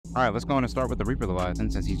All right, let's go on and start with the Reaper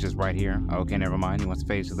Leviathan since he's just right here. Okay, never mind. He wants to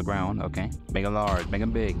phase to the ground. Okay. Make him large. Make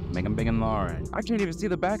him big. Make him big and large. I can't even see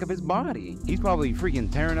the back of his body. He's probably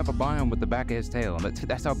freaking tearing up a biome with the back of his tail.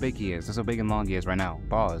 That's how big he is. That's how big and long he is right now.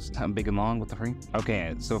 Pause. I'm big and long. What the freak?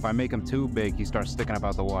 Okay, so if I make him too big, he starts sticking up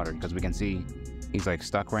out the water because we can see he's like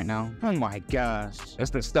stuck right now. Oh my gosh. That's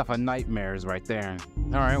the stuff of nightmares right there.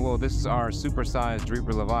 All right, well, this is our supersized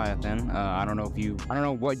Reaper Leviathan. I don't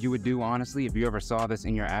know what you would do, honestly. If you ever saw this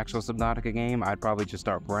in your actual Subnautica game, I'd probably just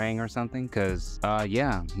start praying or something. Cause,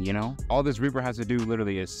 yeah, you know, all this Reaper has to do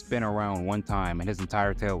literally is spin around one time and his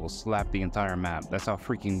entire tail will slap the entire map. That's how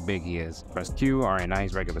freaking big he is. Press Q. All right, now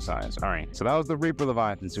he's regular size. All right, so that was the Reaper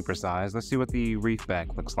Leviathan supersized. Let's see what the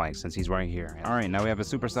Reefback looks like since he's right here. All right, now we have a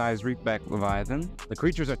supersized Reefback Leviathan. The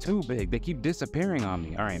creatures are too big. They keep disappearing on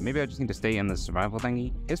me. All right, maybe I just need to stay in the survival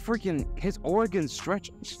thingy. His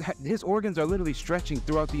organs are literally stretching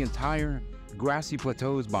throughout the entire grassy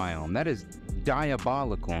plateaus biome. That is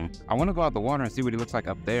diabolical. I want to go out the water and see what he looks like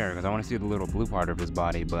up there because I want to see the little blue part of his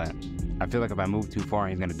body, but I feel like if I move too far,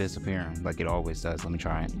 he's gonna disappear like it always does. Let me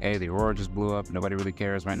try it. Hey, the aurora just blew up. Nobody really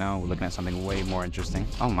cares right now. We're looking at something way more interesting.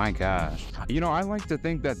 Oh my gosh. You know, I like to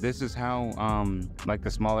think that this is how, like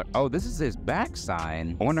the smaller, oh, this is his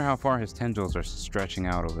backside. I wonder how far his tendrils are stretching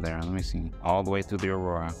out over there. Let me see. All the way through the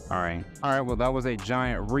aurora. All right. Well, that was a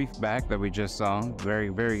giant reef back that we just saw. Very,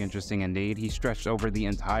 very interesting indeed. He stretched over the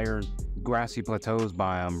entire grassy plateaus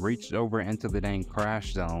biome, reached over into the dang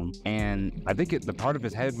crash zone, and I think the part of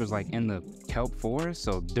his head was like in the kelp forest,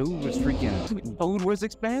 so dude was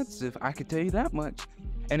expansive, I could tell you that much.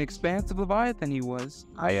 An expansive Leviathan he was.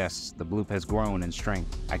 Ah yes, the bloop has grown in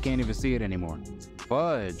strength. I can't even see it anymore.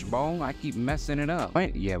 Fudge, bro, I keep messing it up.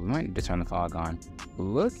 Wait, yeah, we might need to turn the fog on.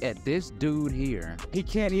 Look at this dude here. He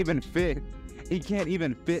can't even fit. He can't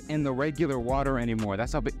even fit in the regular water anymore.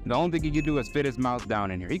 That's how big. The only thing he could do is fit his mouth down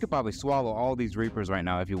in here. He could probably swallow all these Reapers right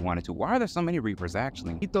now if he wanted to. Why are there so many Reapers,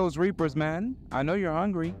 actually? Eat those Reapers, man. I know you're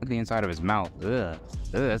hungry. Look at the inside of his mouth. Ugh.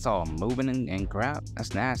 That's all moving and crap.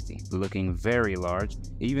 That's nasty. Looking very large.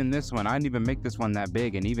 Even this one, I didn't even make this one that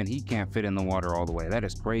big, and even he can't fit in the water all the way. That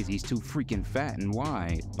is crazy. He's too freaking fat and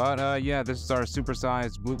wide. But yeah, this is our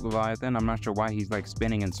supersized Bloop Leviathan. I'm not sure why he's like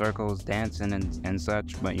spinning in circles, dancing and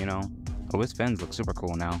such, but you know. Oh, his fins look super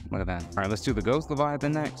cool now. Look at that. All right, let's do the Ghost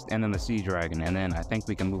Leviathan next, and then the Sea Dragon, and then I think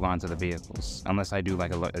we can move on to the vehicles. Unless I do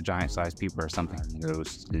like a giant-sized peeper or something.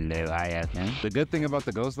 Ghost Leviathan. The good thing about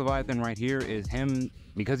the Ghost Leviathan right here is him,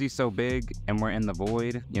 because he's so big and we're in the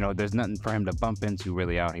void, you know, there's nothing for him to bump into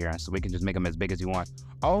really out here, so we can just make him as big as he wants.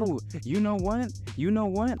 Oh, you know what? You know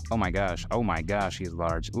what? Oh my gosh, he's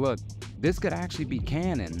large. Look, this could actually be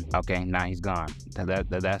canon. Okay, now he's gone.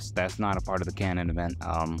 That's not a part of the canon event.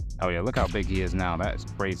 Oh yeah, look how big he is now. That's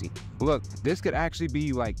crazy. Look, this could actually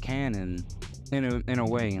be like canon in a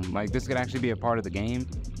way. Like this could actually be a part of the game,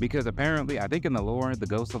 because apparently I think in the lore the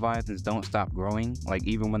Ghost Leviathans don't stop growing. Like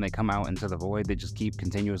even when they come out into the void, they just keep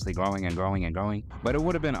continuously growing and growing and growing. But it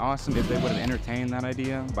would have been awesome if they would have entertained that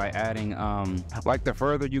idea by adding like the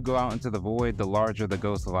further you go out into the void, the larger the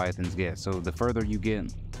Ghost Leviathans get. So the further you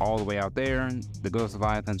get all the way out there, the Ghost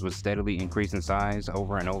Leviathans would steadily increase in size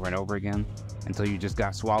over and over and over again until you just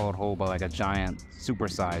got swallowed whole by like a giant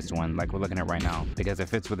supersized one like we're looking at right now, because it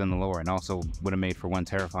fits within the lore and also would have made for one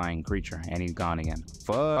terrifying creature. And he's gone again.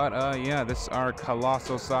 But yeah, this is our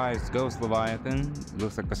colossal sized Ghost Leviathan.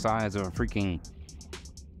 Looks like the size of a freaking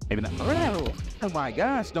maybe not. Oh my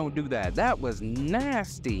gosh, don't do that. That was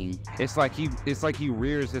nasty. It's like he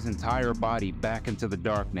rears his entire body back into the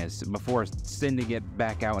darkness before sending it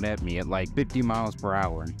back out at me at like 50 miles per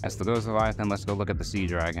hour. That's the Ghost Leviathan. Let's go look at the Sea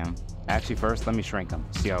Dragon. Actually, first, let me shrink him.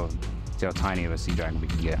 See how tiny of a sea dragon we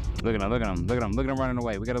can get. Look at him, look at him, look at him, look at him running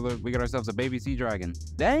away. We got ourselves a baby sea dragon.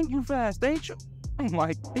 Dang, you fast, ain't you? I'm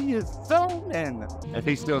like, he is zoning. If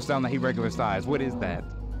he still sound like he regular size, what is that?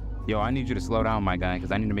 Yo, I need you to slow down, my guy,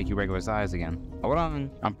 because I need to make you regular size again. Hold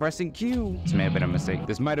on. I'm pressing Q. This may have been a mistake.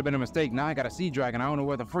 This might have been a mistake. Now I got a sea dragon. I don't know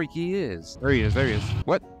where the freak he is. There he is. There he is.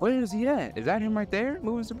 What? Where is he at? Is that him right there?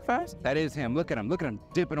 Moving super fast? That is him. Look at him. Look at him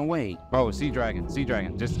dipping away. Bro, sea dragon. Sea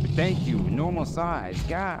dragon. Just thank you. Normal size.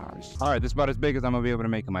 Gosh. All right, this is about as big as I'm going to be able to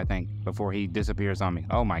make him, I think, before he disappears on me.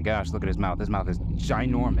 Oh my gosh. Look at his mouth. His mouth is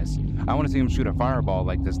ginormous. I want to see him shoot a fireball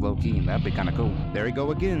like this low key. That'd be kind of cool. There he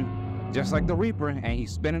go again. Just like the Reaper, and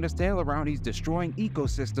he's spinning his tail around. He's destroying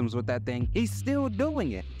ecosystems with that thing. He's still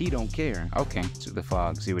doing it. He don't care. Okay, to the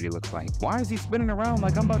fog, see what he looks like. Why is he spinning around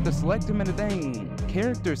like I'm about to select him in a dang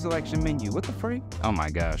character selection menu? What the freak? Oh my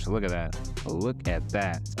gosh, look at that. Look at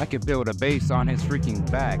that. I could build a base on his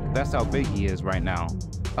freaking back. That's how big he is right now.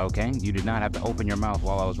 Okay, you did not have to open your mouth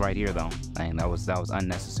while I was right here, though. Dang, that was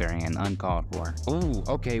unnecessary and uncalled for. Ooh,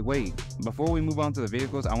 okay, wait. Before we move on to the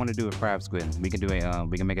vehicles, I want to do a crab squid. We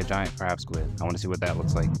can make a giant crab squid. I want to see what that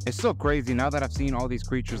looks like. It's so crazy now that I've seen all these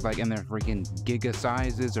creatures like in their freaking giga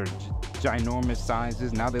sizes or ginormous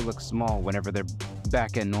sizes. Now they look small whenever they're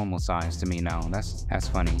back at normal size to me now. That's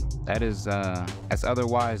funny. That's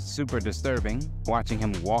otherwise super disturbing. Watching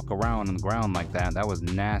him walk around on the ground like that. That was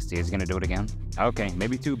nasty. Is he gonna do it again? Okay,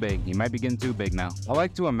 maybe too big. He might be getting too big now. I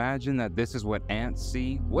like to imagine that this is what ants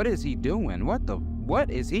see. What is he doing? What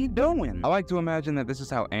is he doing? I like to imagine that this is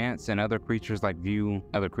how ants and other creatures like view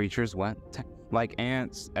other creatures. What? Like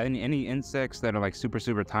ants, any insects that are like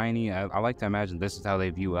super tiny. I like to imagine this is how they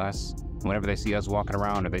view us. Whenever they see us walking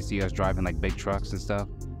around or they see us driving like big trucks and stuff,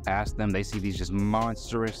 ask them, they see these just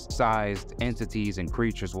monstrous sized entities and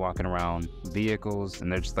creatures walking around vehicles,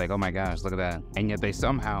 and they're just like, oh my gosh, look at that. And yet they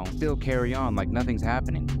somehow still carry on like nothing's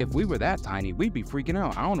happening. If we were that tiny, we'd be freaking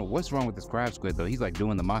out. I don't know what's wrong with this crab squid though. He's like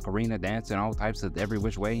doing the Macarena dance and all types of every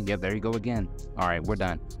which way. Yep, there you go again. All right, we're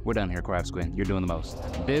done. We're done here, crab squid. You're doing the most.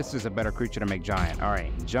 This is a better creature to make giant. All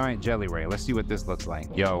right, giant jelly ray. Let's see what this looks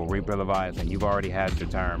like. Yo, Reaper Leviathan, you've already had your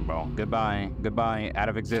turn, bro. Goodbye, out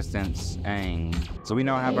of existence. Dang. So we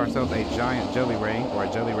now have ourselves a giant jelly ray, or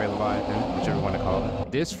a jelly ray Leviathan, whichever you want to call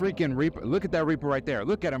it. This freaking Reaper, look at that Reaper right there.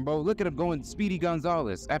 Look at him, bro. Look at him going Speedy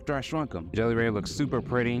Gonzalez after I shrunk him. Jelly ray looks super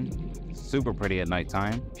pretty at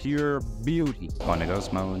nighttime. Pure beauty. On the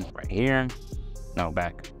ghost mode right here. No,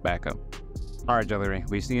 back up. All right, Jelly Ray,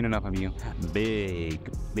 we've seen enough of you. Big.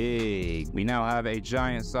 We now have a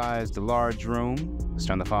giant-sized large room. Let's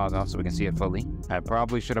turn the fog off so we can see it fully. I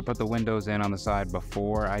probably should have put the windows in on the side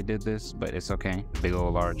before I did this, but it's okay. Big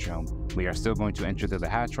old large room. We are still going to enter through the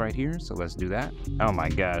hatch right here, so let's do that. Oh my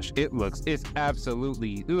gosh, it looks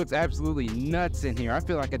absolutely nuts in here. I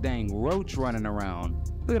feel like a dang roach running around.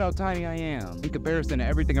 Look at how tiny I am in comparison to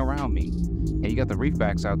everything around me. And you got the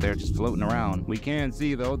reefbacks out there just floating around. We can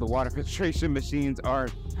see though, the water filtration machines are,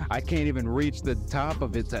 I can't even reach the top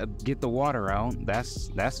of it to get the water out.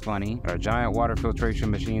 That's funny. Our giant water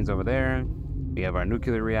filtration machines over there. We have our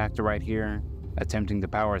nuclear reactor right here, attempting to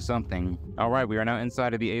power something. All right, we are now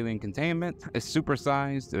inside of the alien containment. It's super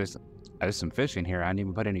sized. There's some fish in here. I didn't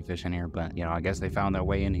even put any fish in here, but you know, I guess they found their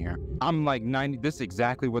way in here. I'm like 90, this is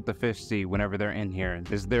exactly what the fish see whenever they're in here.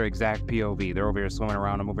 This is their exact POV. They're over here swimming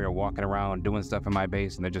around. I'm over here walking around, doing stuff in my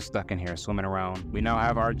base, and they're just stuck in here swimming around. We now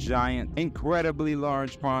have our giant, incredibly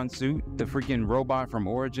large prawn suit, the freaking robot from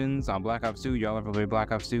Origins on Black Ops 2. Y'all ever play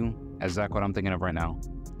Black Ops 2? That's exactly what I'm thinking of right now.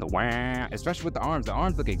 The wah, especially with the arms. The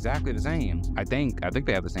arms look exactly the same. I think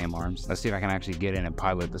they have the same arms. Let's see if I can actually get in and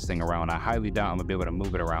pilot this thing around. I highly doubt I'm gonna be able to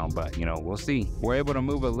move it around, but you know, we'll see. We're able to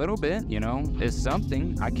move a little bit, you know, it's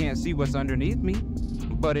something. I can't see what's underneath me,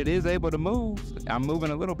 but it is able to move. I'm moving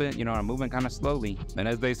a little bit, you know, I'm moving kind of slowly. And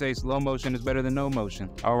as they say, slow motion is better than no motion.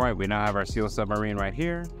 All right, we now have our SEAL submarine right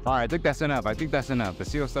here. All right, I think that's enough. The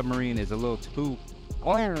SEAL submarine is a little too,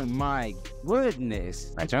 oh my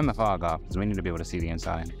goodness. I turn the fog off because we need to be able to see the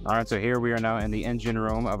inside. All right, so here we are now in the engine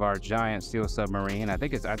room of our giant SEAL submarine. I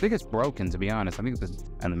think it's broken, to be honest. I think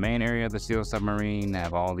in the main area of the SEAL submarine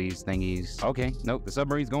have all these thingies. Okay, nope, the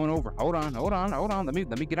submarine's going over. Hold on.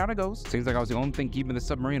 Let me get out of ghost. Seems like I was the only thing keeping the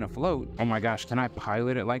submarine afloat. Oh my gosh, can I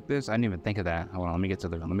pilot it like this? I didn't even think of that. Hold on, let me get to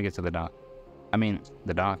the dock. I mean,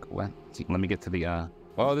 the dock. What? Let me get to the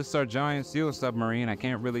well, this is our giant SEAL submarine. I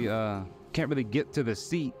can't really get to the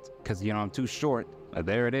seat because, you know, I'm too short.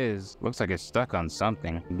 There it is. Looks like it's stuck on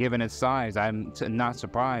something. Given its size, I'm not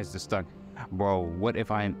surprised it's stuck. Bro, what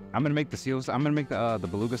if I'm gonna make the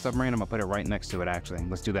Beluga submarine. I'm gonna put it right next to it, actually.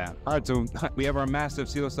 Let's do that. All right, so we have our massive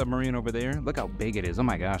SEAL submarine over there. Look how big it is. Oh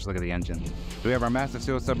my gosh, look at the engine. So we have our massive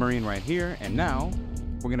SEAL submarine right here, and now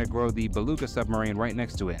we're gonna grow the Beluga submarine right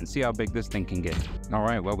next to it and see how big this thing can get. All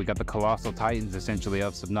right, well, we got the colossal titans essentially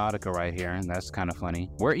of Subnautica right here, and that's kind of funny.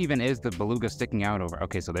 Where even is the Beluga sticking out over?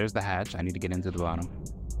 Okay, so there's the hatch. I need to get into the bottom.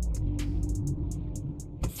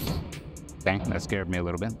 Dang, that scared me a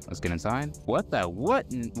little bit. Let's get inside. What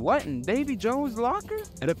in Davy Jones' locker?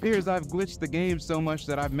 It appears I've glitched the game so much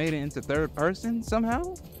that I've made it into third person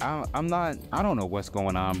somehow. I don't know what's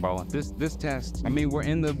going on, bro. This test, I mean, we're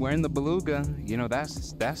in the Beluga, you know,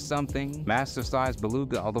 that's something. Massive size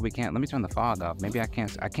Beluga, although we can't, let me turn the fog off. Maybe I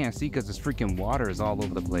can't see because this freaking water is all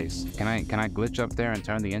over the place. Can I glitch up there and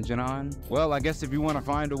turn the engine on? Well, I guess if you want to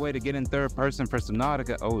find a way to get in third person for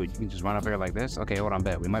Subnautica, oh, you can just run up here like this. Okay, hold on,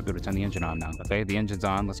 bet we might be able to turn the engine on now. Okay, the engine's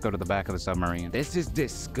on. Let's go to the back of the submarine. This is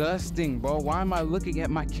disgusting, bro. Why am I looking at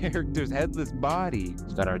my character's headless body?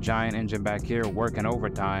 We've got our giant engine back here working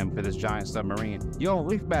overtime for this giant submarine. Yo,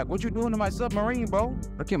 Reefback, what you doing to my submarine, bro?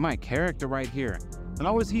 Look at my character right here.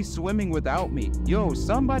 How is he swimming without me? Yo,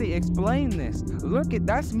 somebody explain this. Look at,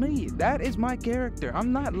 that's me. That is my character.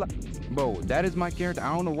 I'm not, bro, that is my character.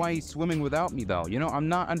 I don't know why he's swimming without me though. You know, I'm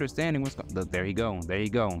not understanding what's going. Look, there you go. There you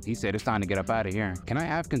go. He said it's time to get up out of here. Can I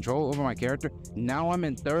have control over my character? Now I'm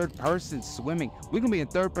in third person swimming. We're gonna be in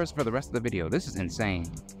third person for the rest of the video. This is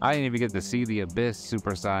insane. I didn't even get to see the abyss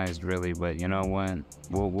supersized really, but you know what?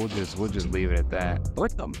 We'll just leave it at that.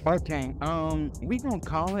 What the fuck? Okay, we gonna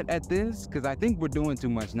call it at this because I think we're doing too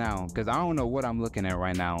much now, because I don't know what I'm looking at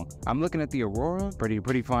right now. I'm looking at the Aurora.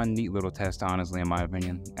 Pretty fun, neat little test, honestly, in my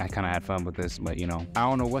opinion. I kind of had fun with this, but you know, I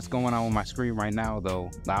don't know what's going on with my screen right now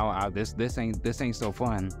though. This ain't so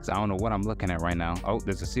fun, because I don't know what I'm looking at right now. Oh,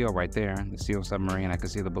 there's a seal right there, the seal submarine. I can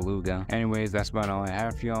see the beluga. Anyways, that's about all I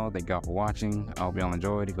have for y'all. Thank y'all for watching. I hope y'all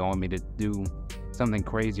enjoyed. If you want me to do something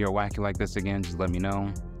crazy or wacky like this again, just let me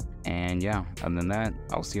know. And yeah, other than that,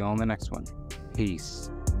 I'll see y'all on the next one. Peace.